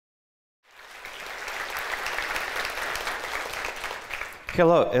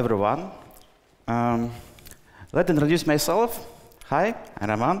Hello, everyone. Let me introduce myself. Hi, I'm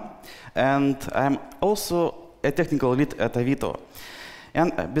Roman, and I'm also a technical lead at Avito.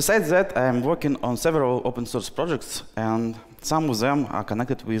 And besides that, I'm working on several open source projects, and some of them are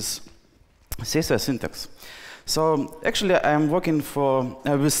connected with CSS syntax. So actually, I'm working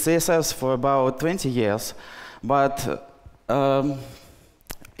with CSS for about 20 years, but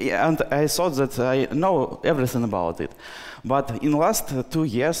and I thought that I know everything about it. But in the last 2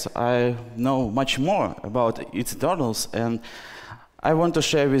 years, I know much more about its internals, and I want to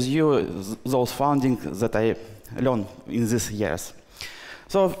share with you those findings that I learned in these years.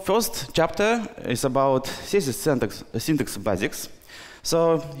 So first chapter is about CSS syntax basics.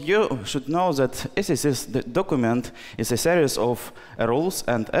 So you should know that CSS document is a series of rules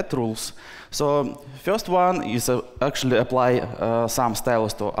and add rules. So first one is actually apply some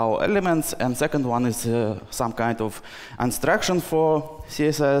styles to our elements, and second one is some kind of instruction for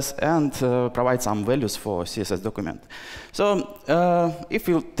CSS and provide some values for CSS document. So if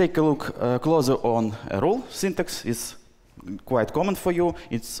you take a look closer on a rule, syntax is quite common for you.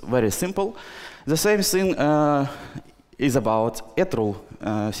 It's very simple. The same thing is about add rule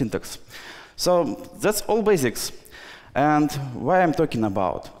syntax. So that's all basics. And why I'm talking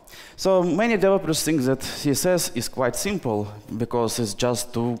about. So many developers think that CSS is quite simple because it's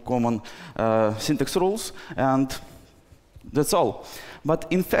just two common syntax rules, and that's all. But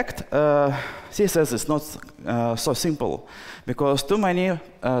in fact, CSS is not so simple because too many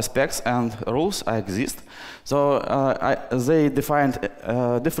specs and rules exist. So they defined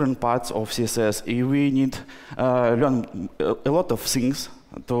different parts of CSS. We need learn a lot of things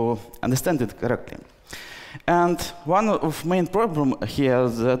to understand it correctly. And one of main problem here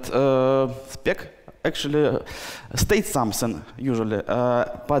is that spec actually states something usually,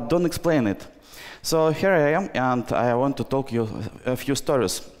 but don't explain it. So here I am, and I want to talk you a few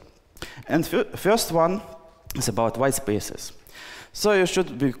stories. And first one is about white spaces. So you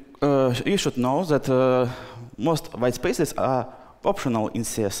should know that most white spaces are optional in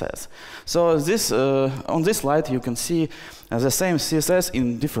CSS. So this on this slide you can see the same CSS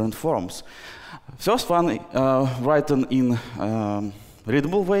in different forms. First one written in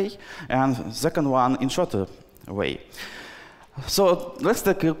readable way, and second one in shorter way. So let's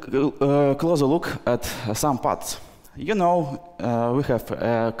take a closer look at some parts. You know, we have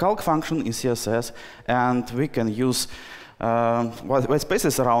a calc function in CSS, and we can use white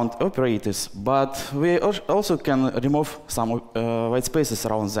spaces around operators, but we also can remove some white spaces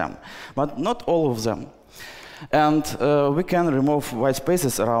around them, but not all of them. And we can remove white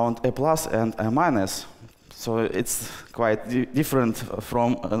spaces around a plus and a minus. So it's quite different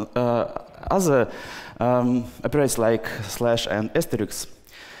from other operators like slash and asterisk.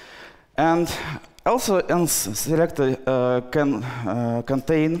 And also else selector can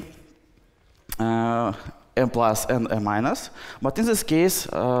contain a plus and a minus, but in this case,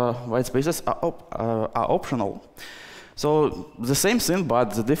 white spaces are optional. So the same thing,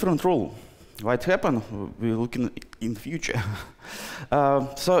 but the different rule. What happened? We're looking in the future.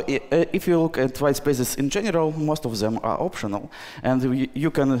 So if you look at white spaces in general, most of them are optional, and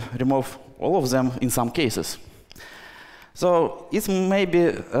you can remove all of them in some cases. So it may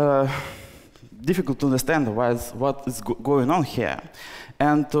be difficult to understand what is going on here.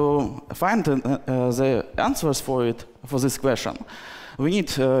 And to find the answers for this question, we need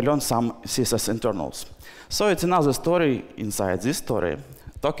to learn some CSS internals. So it's another story inside this story,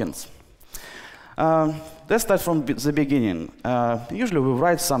 tokens. Let's start from the beginning. Usually we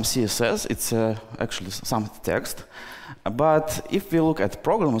write some CSS, it's actually some text. But if we look at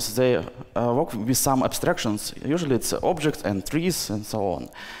programs, they work with some abstractions. Usually it's objects and trees and so on.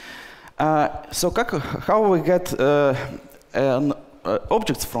 So how we get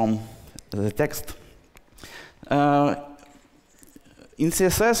objects from the text? In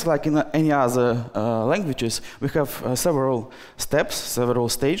CSS, like in any other languages, we have several steps, several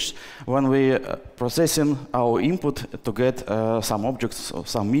stages when we processing our input to get some objects or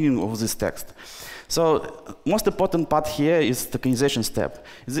some meaning of this text. So most important part here is the tokenization step.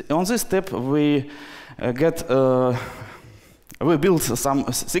 On this step, we build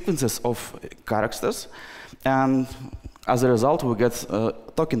some sequences of characters, and as a result, we get a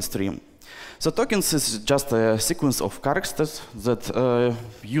token stream. So tokens is just a sequence of characters that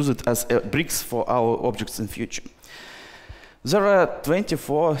use it as bricks for our objects in future. There are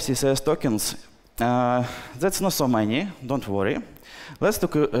 24 CSS tokens. That's not so many, don't worry. Let's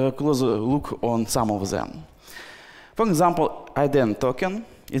take a closer look on some of them. For example, ident token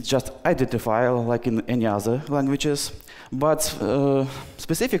is just identifier like in any other languages, but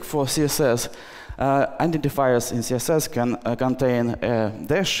specific for CSS, identifiers in CSS can contain a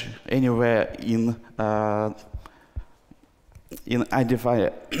dash anywhere in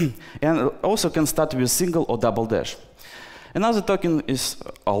identifier, and also can start with single or double dash. Another token is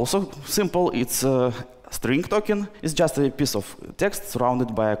also simple. It's a string token. It's just a piece of text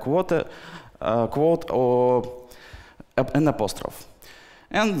surrounded by a quote or an apostrophe.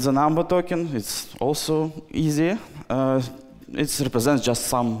 And the number token is also easy. It represents just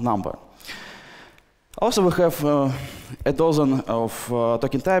some number. Also, we have a dozen of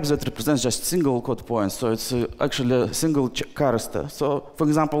token types that represents just single code points. So it's actually a single character. So, for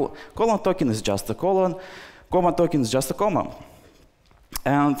example, colon token is just a colon. Comma token is just a comma.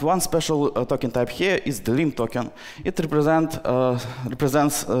 And one special token type here is the lim token. It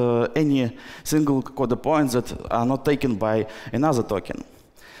represents any single code points that are not taken by another token.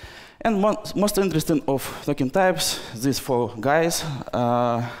 And most interesting of token types, these four guys,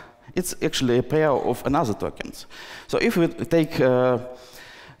 it's actually a pair of another tokens. So if we take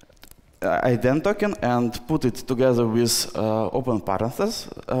ident token and put it together with open parentheses,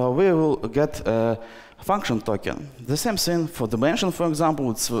 we will get a function token. The same thing for dimension, for example.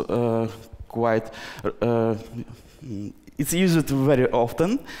 It's it's used very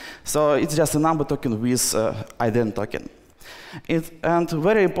often. So it's just a number token with ident token. And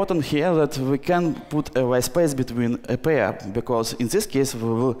very important here that we can put a white space between a pair, because in this case we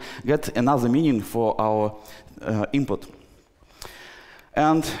will get another meaning for our input.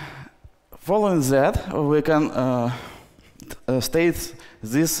 And following that, we can state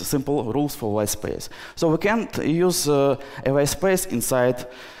these simple rules for white space. So we can't use a white space inside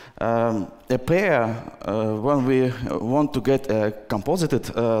a pair when we want to get a composited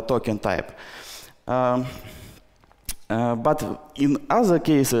token type. But in other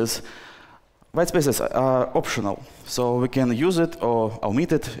cases, white spaces are optional. So we can use it or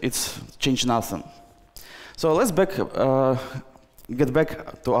omit it. It's change nothing. So let's get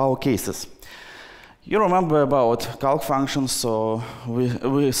back to our cases. You remember about calc functions. So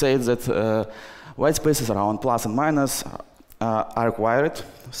we said that white spaces around plus and minus are required.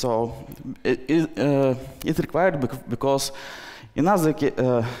 So it's required because in other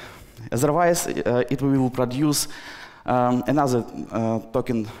otherwise it will produce another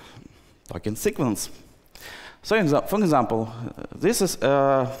token sequence. So for example, this is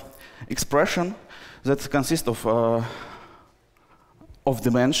an expression that consists of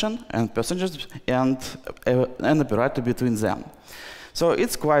dimension and percentages and an operator between them. So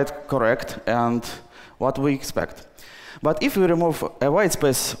it's quite correct and what we expect. But if we remove a white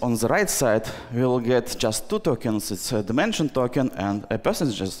space on the right side, we will get just two tokens. It's a dimension token and a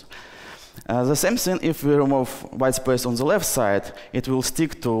percentages. The same thing if we remove white space on the left side, it will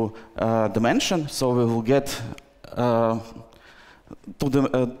stick to dimension, so we will get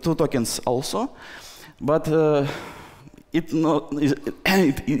two tokens also. But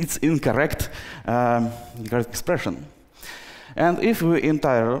it's incorrect expression. And if we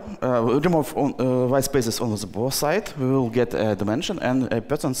remove white spaces on the both sides, we will get a dimension and a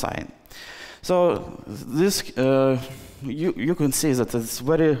percent sign. So this you can see that it's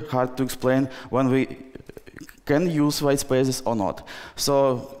very hard to explain when we can use white spaces or not.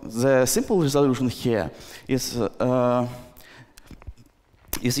 So the simple resolution here is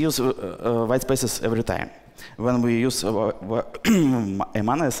use white spaces every time when we use a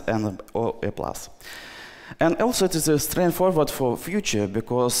minus and or a plus. And also it is straightforward for future,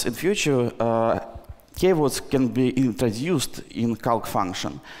 because in future keywords can be introduced in calc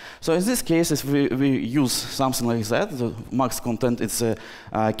function. So in this case, if we use something like that, the max content is a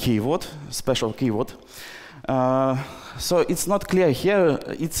keyword, special keyword. So it's not clear here.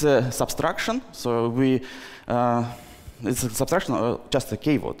 It's a subtraction. So it's a subtraction or just a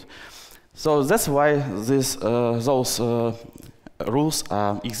keyword. So that's why those rules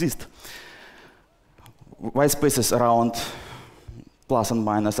exist. White spaces around plus and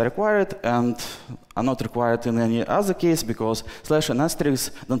minus are required and are not required in any other case, because slash and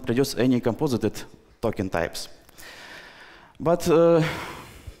asterisk don't produce any composited token types. But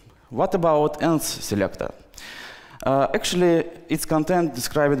what about ends selector? Actually, its content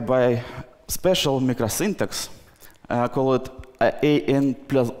described by special microsyntax called AN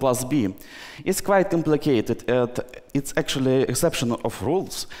plus B. It's quite complicated. It's actually exception of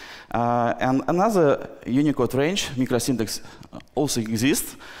rules. And another Unicode range microsyntax also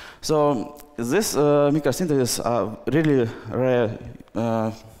exists. So this microsyntax are really rare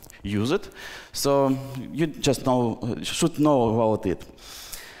used. So you just should know about it.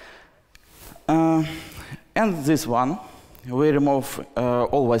 And this one, we remove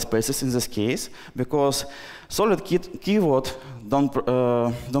all white spaces in this case, because solid keyword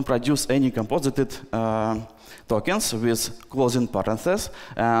don't produce any composited tokens with closing parentheses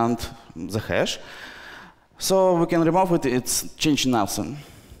and the hash. So we can remove it, it's changing nothing.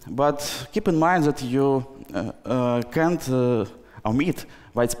 But keep in mind that you can't omit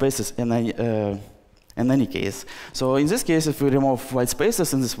white spaces in any case. So in this case, if we remove white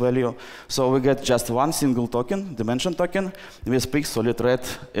spaces in this value, so we get just one single token, dimension token, with pick solid red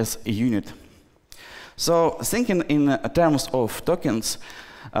as a unit. So thinking in terms of tokens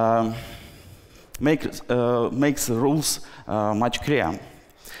makes the rules much clearer.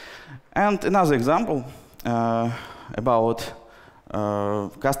 And another example about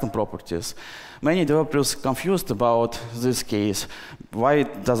custom properties. Many developers confused about this case, why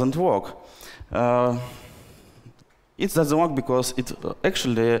it doesn't work. It doesn't work because it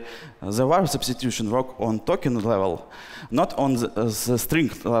actually the var substitution work on token level, not on the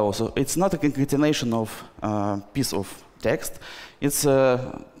string level. So it's not a concatenation of piece of text. It's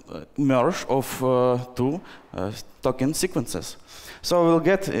a merge of two token sequences. So we'll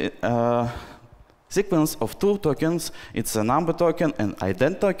get a sequence of two tokens. It's a number token and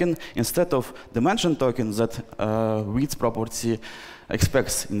ident token instead of dimension token that width property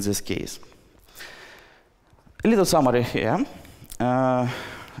expects in this case. A little summary here.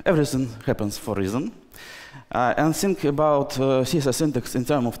 Everything happens for a reason. And think about CSS syntax in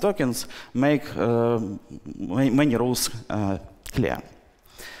terms of tokens, make many rules clear.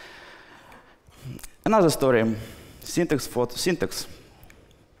 Another story, syntax for syntax.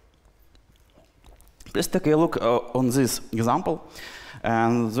 Please take a look on this example.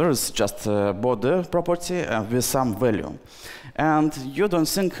 And there is just a border property with some value. And you don't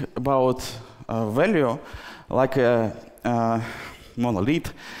think about value like a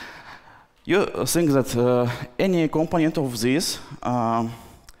monolith. You think that any component of this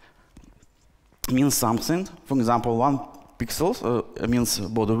means something. For example, 1 pixel means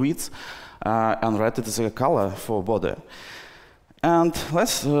border width, and red is a color for border. And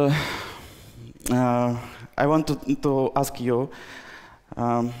let's. I want to ask you.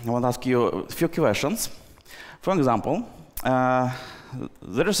 I want to ask you a few questions. For example,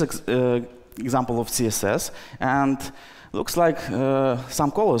 there is an example of CSS, and looks like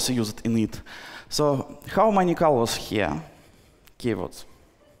some colors used in it. So how many colors here? Keywords.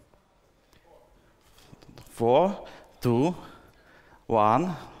 4, 2,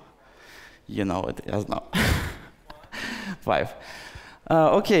 1. You know it as now. 5.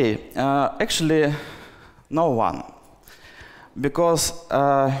 Okay, actually, no one. Because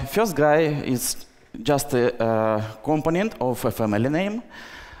first guy is just a component of a family name,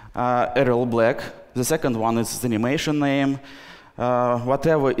 Arial Black. The second one is the animation name.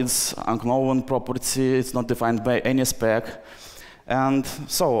 Whatever is unknown property, it's not defined by any spec, and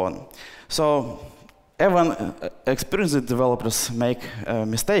so on. So even experienced developers make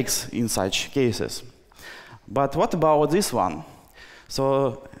mistakes in such cases. But what about this one?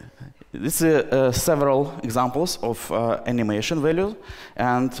 So this is several examples of animation value,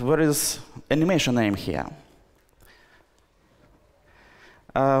 and where is animation name here?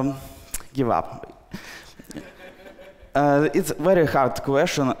 Give up. It's a very hard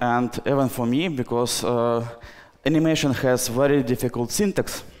question, and even for me, because animation has very difficult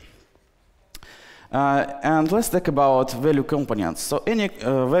syntax. And let's talk about value components. So any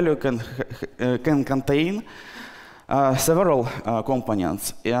value can contain several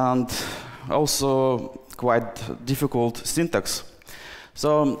components, and also quite difficult syntax.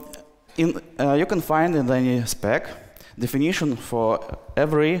 So you can find in any spec definition for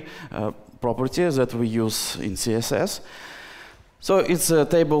every property that we use in CSS. So it's a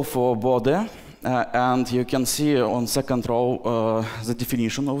table for border, and you can see on second row the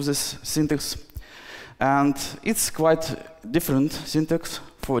definition of this syntax. And it's quite different syntax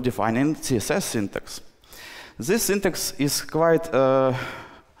for defining CSS syntax. This syntax is quite,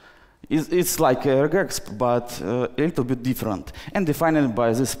 it's like a regex, but a little bit different, and defined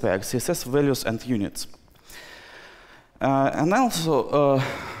by this spec, CSS values and units. And also,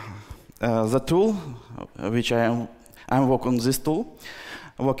 the tool, which I'm working on this tool,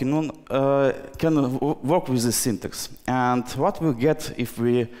 can work with this syntax. And what we get if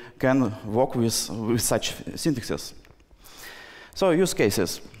we can work with such syntaxes? So use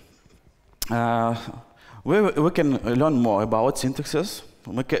cases. We can learn more about syntaxes.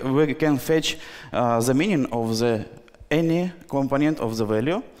 We can fetch the meaning of any component of the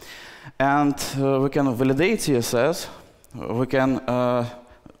value, and we can validate CSS. We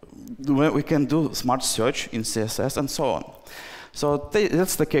can do smart search in CSS and so on. So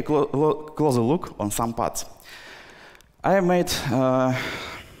let's take a closer look on some parts. I made a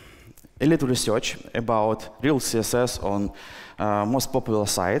little research about real CSS on most popular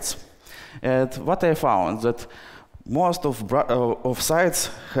sites. And what I found that most of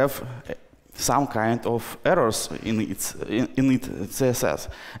sites have some kind of errors in its CSS,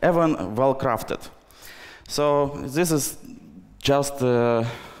 even well crafted. So this is just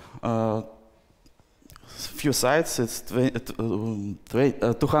few sites. It's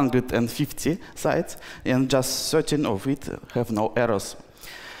 250 sites, and just 13 of it have no errors.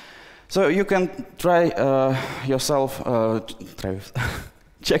 So you can try yourself,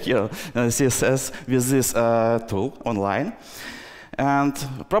 check your CSS with this tool online, and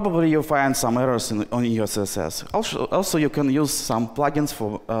probably you'll find some errors on your CSS. Also, you can use some plugins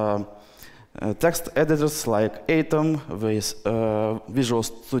for text editors like Atom with Visual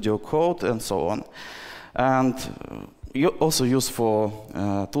Studio Code and so on. And you also use for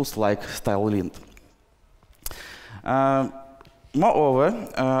tools like StyleLint. Moreover,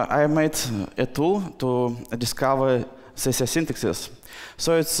 I made a tool to discover CSS syntaxes.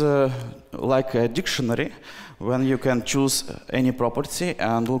 So it's like a dictionary when you can choose any property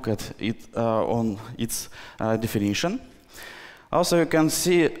and look at it on its definition. Also, you can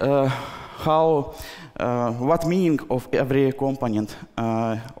see what meaning of every component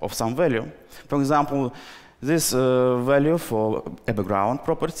of some value. For example, this value for a background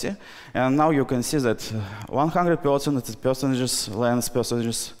property, and now you can see that 100% is percentages, length,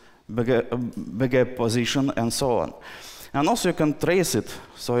 percentages, bigger position, and so on. And also you can trace it,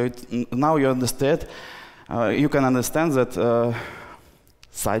 so now you understand. You can understand that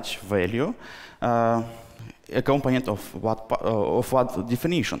such value a component of what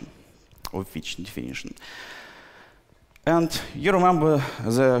definition, of which definition. And you remember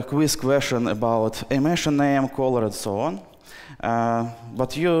the quiz question about animation name, color, and so on.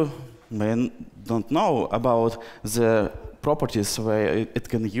 But you may don't know about the properties where it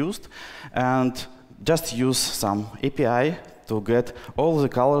can be used, and just use some API to get all the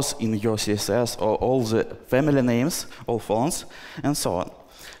colors in your CSS, or all the family names, all fonts, and so on.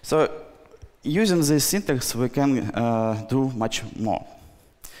 So using this syntax, we can do much more.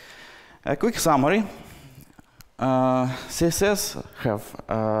 A quick summary. CSS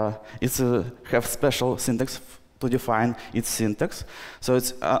have special syntax to define its syntax, so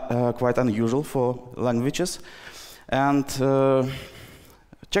it's quite unusual for languages. And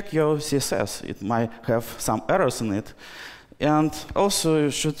check your CSS; it might have some errors in it. And also,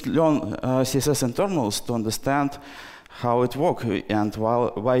 you should learn CSS internals to understand how it works and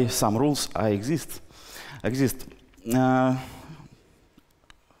why some rules exist.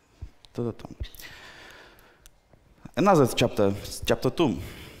 Another chapter 2,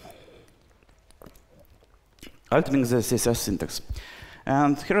 altering the CSS syntax.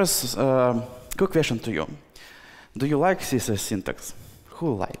 And here's a quick question to you. Do you like CSS syntax?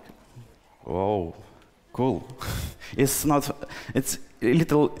 Who like? Oh, cool. It's a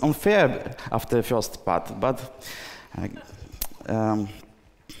little unfair after the first part, but I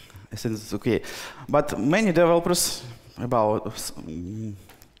think it's okay. But many developers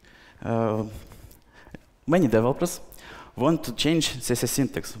want to change CSS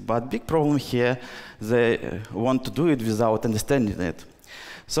syntax, but big problem here, they want to do it without understanding it.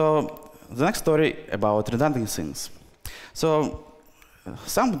 So the next story about redundant things. So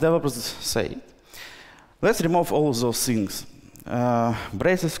some developers say, let's remove all those things.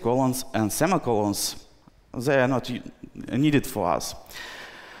 Braces, colons, and semicolons, they are not needed for us.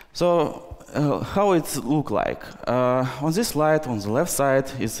 So how it look like? On this slide, on the left side,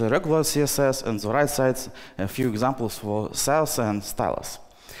 is a regular CSS, and the right side, a few examples for cells and stylus.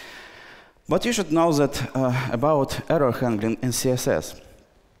 But you should know that about error handling in CSS.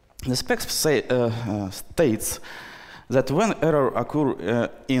 The spec states that when error occur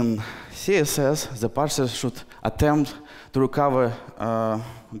in CSS, the parser should attempt to recover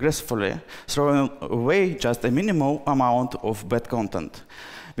gracefully, throwing away just a minimal amount of bad content.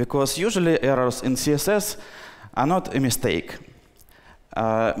 Because usually errors in CSS are not a mistake.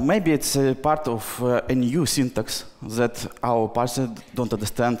 Maybe it's a part of a new syntax that our parser don't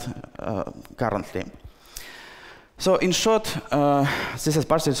understand currently. So in short, CSS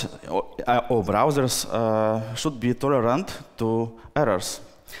parsers or browsers should be tolerant to errors.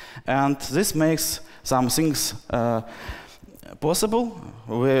 And this makes some things possible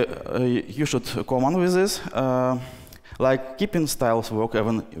where you should comment with this. Like keeping styles work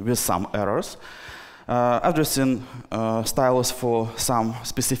even with some errors, addressing styles for some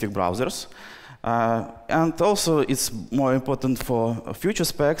specific browsers, and also it's more important for future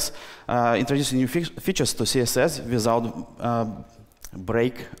specs, introducing new features to CSS without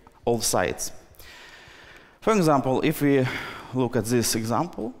break old sites. For example, if we look at this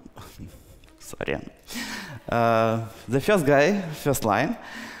example, sorry, the first guy, first line,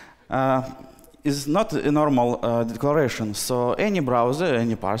 is not a normal declaration. So any browser,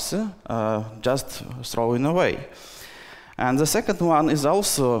 any parser, just throw it away. And the second one is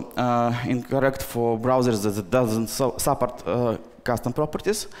also incorrect for browsers that doesn't support custom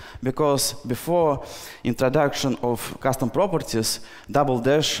properties, because before introduction of custom properties, double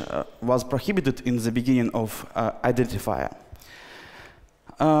dash was prohibited in the beginning of identifier.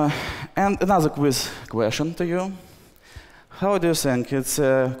 And another quiz question to you. How do you think it's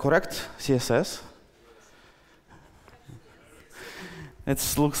correct CSS?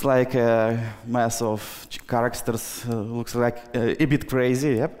 It looks like a mess of characters, looks like a bit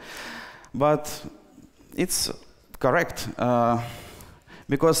crazy, yep. But it's correct,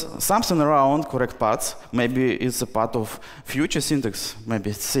 because something around correct parts, maybe it's a part of future syntax, maybe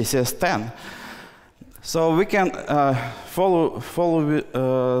it's CSS 10. So we can follow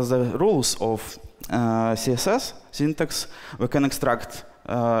the rules of CSS syntax. We can extract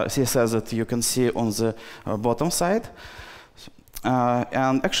CSS that you can see on the bottom side.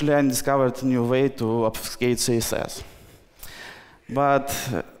 And actually, I discovered a new way to obfuscate CSS. But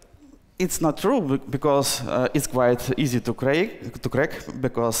it's not true, because it's quite easy to crack,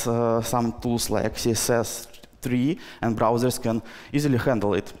 because some tools like CSS3 and browsers can easily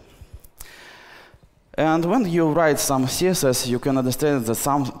handle it. And when you write some CSS, you can understand that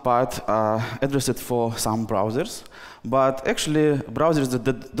some parts are addressed for some browsers. But actually, browsers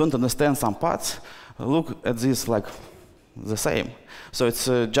that don't understand some parts look at this like the same. So it's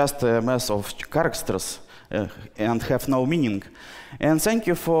just a mess of characters and have no meaning. And thank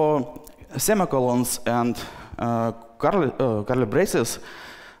you for semicolons and curly braces,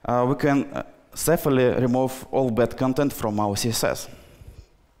 we can safely remove all bad content from our CSS.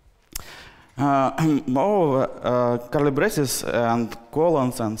 Moreover, curly braces and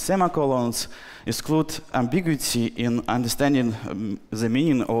colons and semicolons exclude ambiguity in understanding the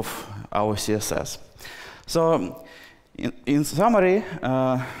meaning of our CSS. So, in summary,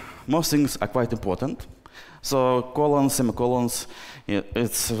 most things are quite important. So colons, semicolons,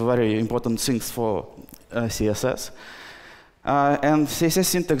 it's very important things for CSS. And CSS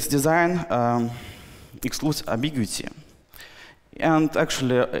syntax design excludes ambiguity. And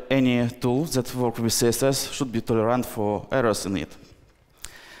actually, any tool that works with CSS should be tolerant for errors in it.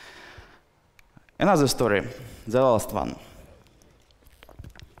 Another story, the last one.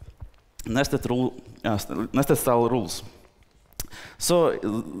 Nested style rules. So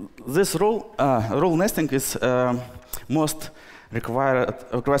this rule nesting is most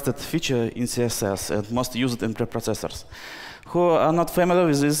requested feature in CSS and most used in preprocessors. Who are not familiar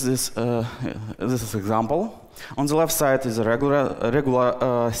with this is example. On the left side is a regular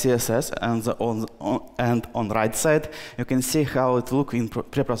CSS, and on the right side you can see how it looks in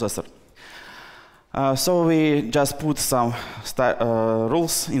preprocessor. So we just put some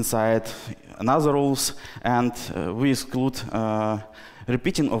rules inside another rules, and we exclude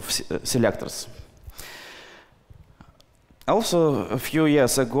repeating of selectors. Also, a few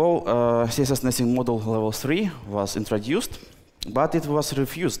years ago, CSS nesting model level 3 was introduced, but it was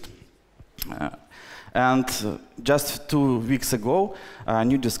refused. And just 2 weeks ago, a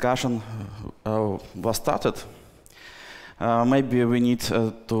new discussion was started. Maybe we need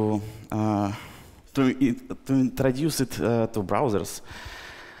to introduce it to browsers.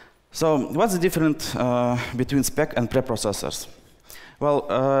 So what's the difference between spec and preprocessors? Well,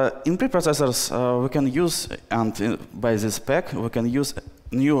 in preprocessors, we can use, and by this spec, we can use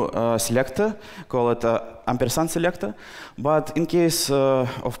new selector, call it ampersand selector. But in case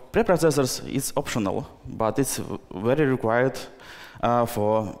of preprocessors, it's optional, but it's very required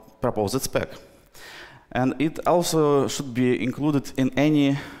for proposed spec. And it also should be included in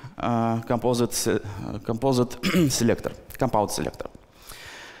any composite selector, compound selector.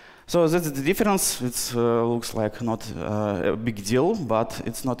 So that's the difference. It looks like not a big deal, but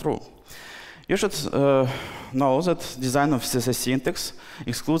it's not true. You should know that design of CSS syntax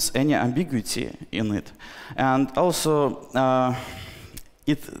excludes any ambiguity in it. And also,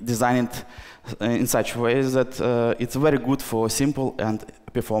 it designed in such ways that it's very good for simple and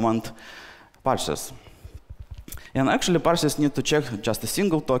performant parsers. And actually, parsers need to check just a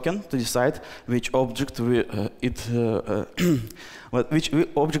single token to decide which object which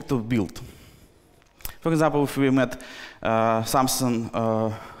object to build. For example, if we met something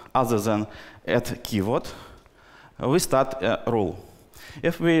other than add keyword, we start a rule.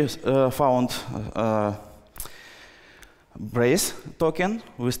 If we found brace token,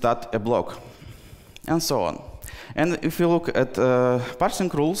 we start a block, and so on. And if you look at parsing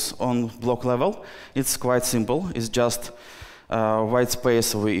rules on block level, it's quite simple. It's just white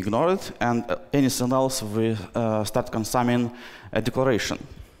space, we ignore it, and anything else, we start consuming a declaration.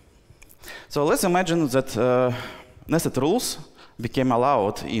 So let's imagine that nested rules became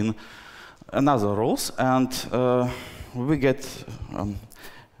allowed in another rules, and we get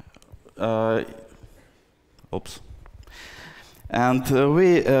oops. And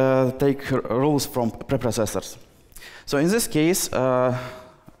we take rules from preprocessors. So in this case,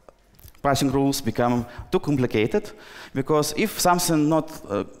 parsing rules become too complicated, because if something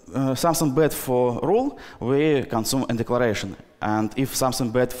something bad for rule, we consume a declaration, and if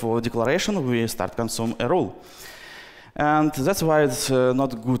something bad for declaration, we start consume a rule, and that's why it's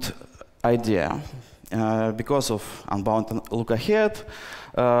not a good idea, because of unbound look ahead,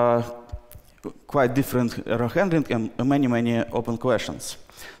 quite different error handling, and many open questions.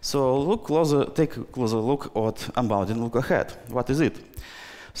 So take a closer look at unbounded look ahead. What is it?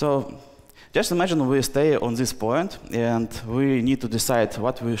 So just imagine we stay on this point, and we need to decide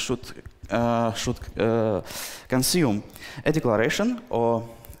what we should consume, a declaration or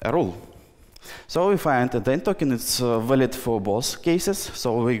a rule. So we find a then token is valid for both cases.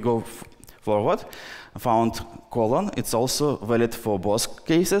 So we go forward, found colon. It's also valid for both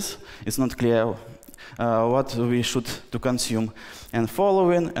cases. It's not clear what we should to consume, and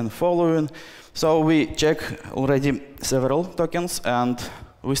following. So we check already several tokens, and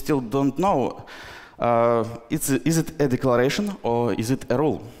we still don't know is it a declaration or is it a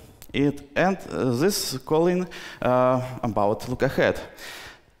rule. And this calling about look ahead.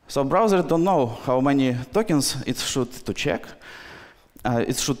 So browser don't know how many tokens it should to check.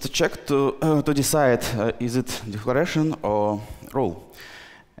 It should check to decide is it declaration or rule.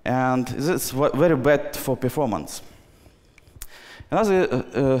 And this is very bad for performance.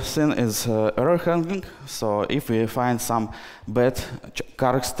 Another thing is error handling. So if we find some bad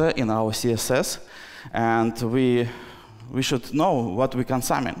character in our CSS, and we should know what we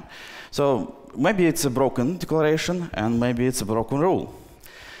consuming. So maybe it's a broken declaration, and maybe it's a broken rule.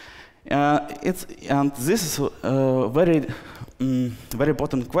 And this is a very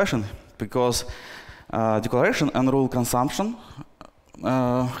important question, because declaration and rule consumption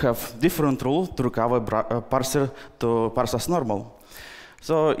have different rules to recover parser to parse as normal.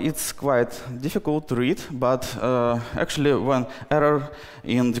 So it's quite difficult to read, but actually when error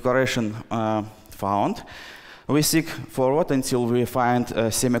in declaration found, we seek forward until we find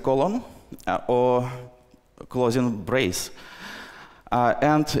a semicolon or closing brace.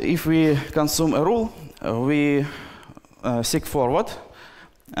 And if we consume a rule, we seek forward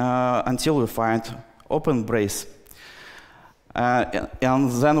until we find open brace.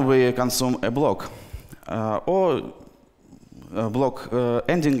 And then we consume a block. Or block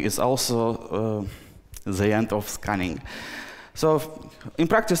ending is also the end of scanning. So in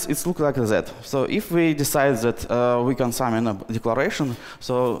practice, it looks like that. So if we decide that we consume a declaration,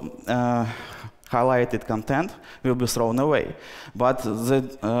 so highlighted content will be thrown away. But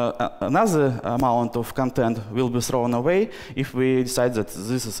another amount of content will be thrown away if we decide that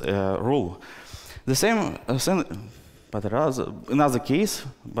this is a rule. The same thing, but another case,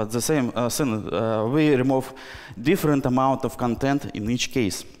 but the same thing, we remove different amount of content in each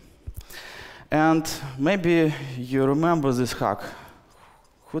case. And maybe you remember this hack.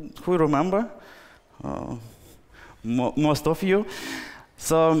 Who remember? Most of you.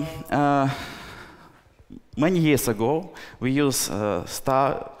 So many years ago, we used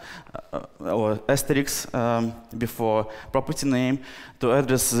star or asterisk before property name to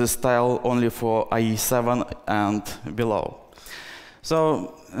address the style only for IE7 and below.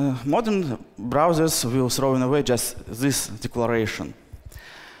 So modern browsers will throw away just this declaration.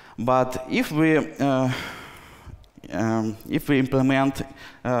 But if we implement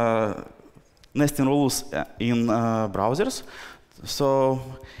nesting rules in browsers, so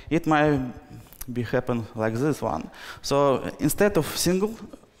it might be happen like this one. So instead of single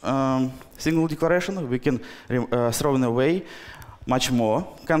declaration, we can throw away much more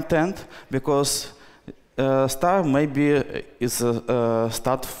content, because star maybe is a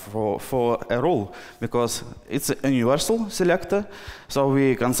start for a rule, because it's a universal selector. So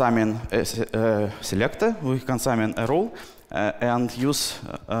we consume a selector, we consume a rule, and use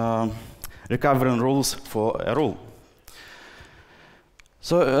recovering rules for a rule.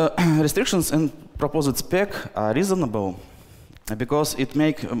 So restrictions in proposed spec are reasonable, because it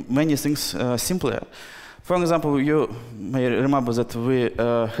makes many things simpler. For example, you may remember that we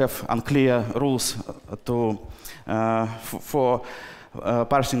have unclear rules for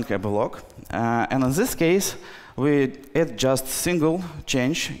parsing a block. And in this case, we add just single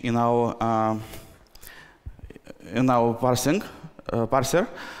change in our in our parser,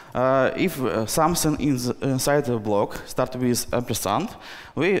 if something inside the block starts with ampersand,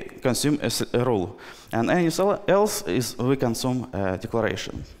 we consume a rule. And anything else is we consume a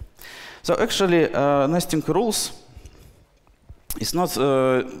declaration. So actually, nesting rules is not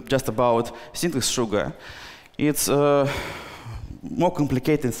just about syntax sugar. It's more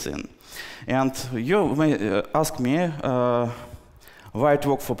complicated thing. And you may ask me why it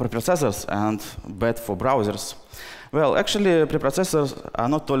works for preprocessors and bad for browsers. Well, actually, preprocessors are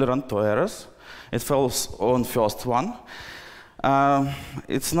not tolerant to errors. It falls on first one.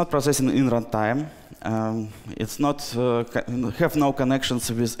 It's not processing in runtime. It's not have no connections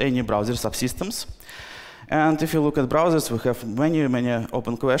with any browser subsystems. And if you look at browsers, we have many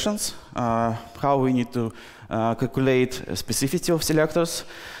open questions. How we need to calculate specificity of selectors.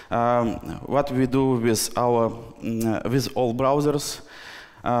 What we do with our with all browsers.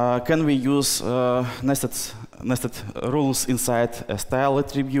 Can we use nested rules inside a style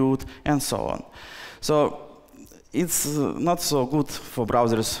attribute, and so on. So it's not so good for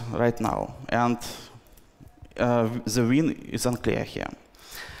browsers right now, and the win is unclear here.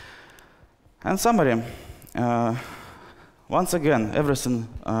 And summary, once again, everything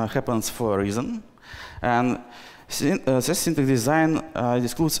happens for a reason, and syntax design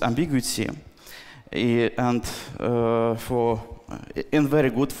excludes ambiguity, and very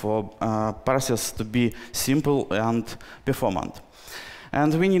good for parsers to be simple and performant.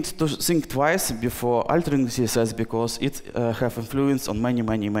 And we need to think twice before altering CSS because it have influence on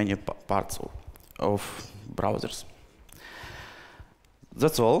many parts of browsers.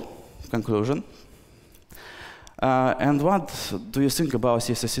 That's all. Conclusion. And what do you think about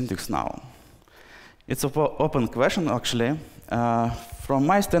CSS syntax now? It's an open question, actually. From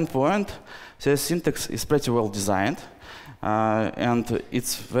my standpoint, CSS syntax is pretty well designed. And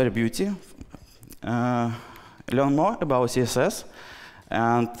it's very beautiful. Learn more about CSS,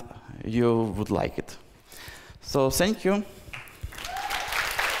 and you would like it. So thank you.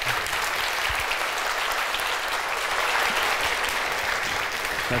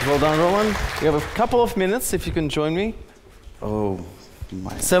 Well done, Roman. We have a couple of minutes, if you can join me. Oh,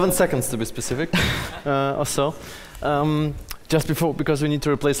 my. 7 seconds to be specific, or so. Just before, because we need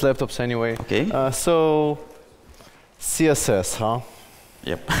to replace laptops anyway. Okay. So. CSS, huh?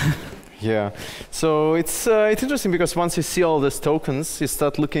 Yep. Yeah. So it's interesting because once you see all these tokens, you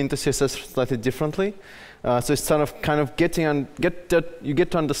start looking into CSS slightly differently. So it's kind of you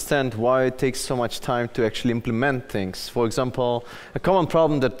get to understand why it takes so much time to actually implement things. For example, a common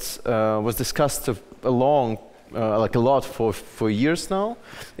problem that was discussed a lot for years now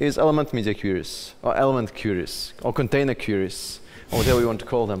is element media queries, or element queries, or container queries, or whatever you want to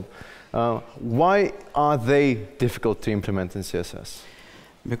call them. Why are they difficult to implement in CSS?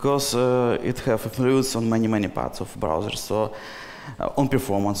 Because it have influence on many parts of browsers. So on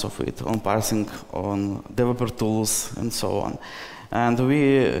performance of it, on parsing, on developer tools, and so on. And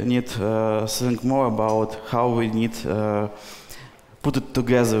we need to think more about how we need put it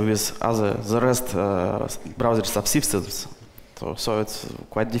together with the rest browser subsystems. So it's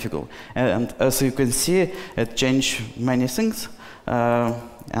quite difficult. And as you can see, it changed many things.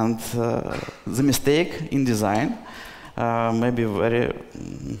 And the mistake in design may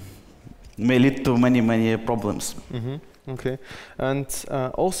lead to many problems. Mm-hmm. Okay. And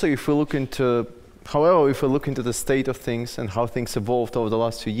also, if we look into the state of things and how things evolved over the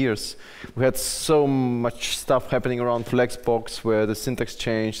last few years, we had so much stuff happening around Flexbox where the syntax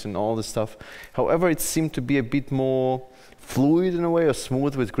changed and all this stuff. However, it seemed to be a bit more fluid in a way, or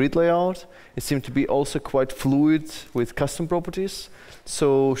smooth with grid layout. It seemed to be also quite fluid with custom properties.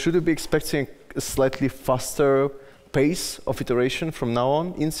 So should we be expecting a slightly faster pace of iteration from now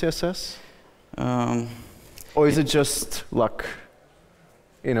on in CSS? Or is it just luck,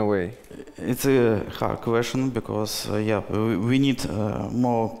 in a way? It's a hard question because, yeah, we need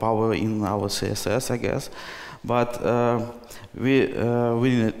more power in our CSS, I guess. But we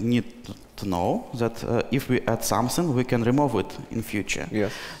need to know that if we add something, we can remove it in future.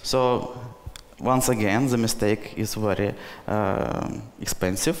 Yes. So once again, the mistake is very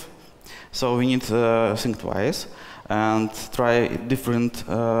expensive. So we need to think twice and try different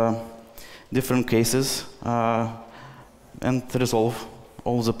cases and resolve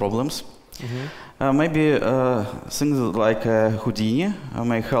all the problems. Mm-hmm. Maybe things like Houdini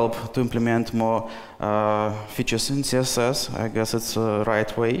may help to implement more features in CSS. I guess it's the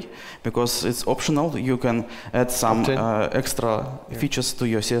right way because it's optional. You can add some extra features to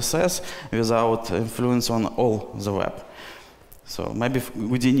your CSS without influence on all the web. So maybe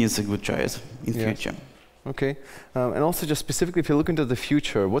Houdini is a good choice in future. Okay. And also, just specifically, if you look into the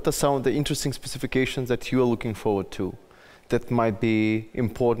future, what are some of the interesting specifications that you are looking forward to that might be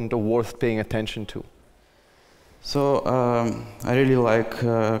important or worth paying attention to? So I really like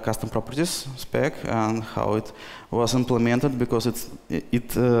custom properties spec and how it was implemented, because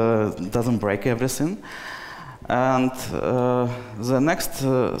it doesn't break everything. And the next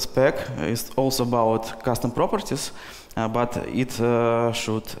spec is also about custom properties, but it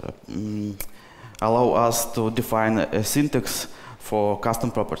should allow us to define a syntax for custom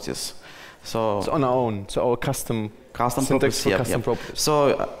properties. So on our own, so our custom syntax for custom properties.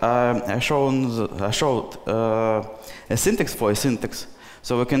 So I showed a syntax for a syntax.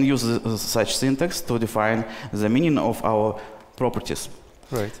 So we can use such syntax to define the meaning of our properties.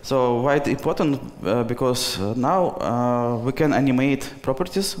 Right. So why it's important? Because now we can animate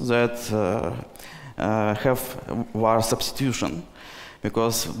properties that have var substitution,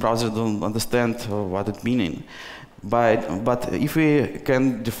 because browsers don't understand what it means. But if we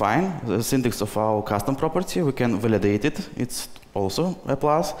can define the syntax of our custom property, we can validate it. It's also a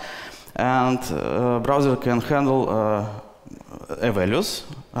plus. And browser can handle values,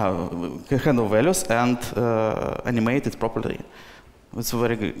 and animate it properly. It's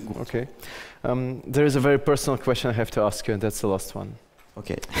very good. Okay. There is a very personal question I have to ask you, and that's the last one.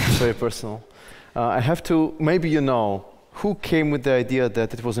 Okay. It's very personal. I have to, maybe you know, who came with the idea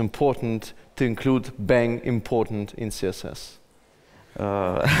that it was important to include bang important in CSS?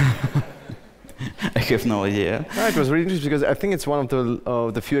 I have no idea. No, it was really interesting because I think it's one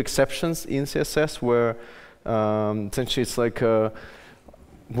of the few exceptions in CSS where essentially it's like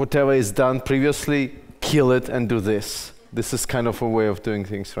whatever is done previously, kill it and do this. This is kind of a way of doing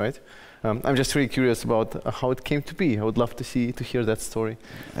things, right? I'm just really curious about how it came to be. I would love to hear that story.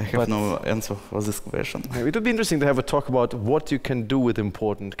 I have no answer for this question. It would be interesting to have a talk about what you can do with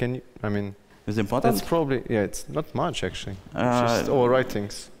important. Can you? I mean, with important? That's probably it's not much actually. It's just overwrite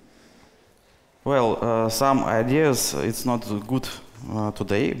things. Well, some ideas it's not good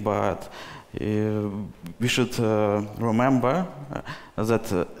today, but we should remember that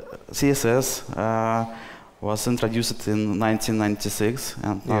CSS was introduced in 1996,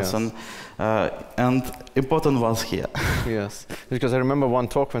 and and important was here. Yes, because I remember one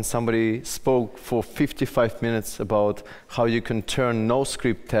talk when somebody spoke for 55 minutes about how you can turn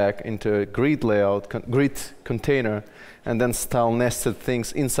NoScript tag into a grid layout, grid container, and then style nested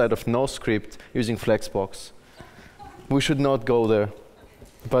things inside of NoScript using Flexbox. We should not go there,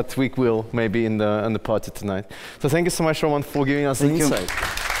 but we will maybe in the party tonight. So thank you so much, Roman, for giving us the insight.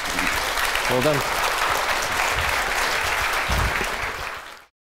 Well done.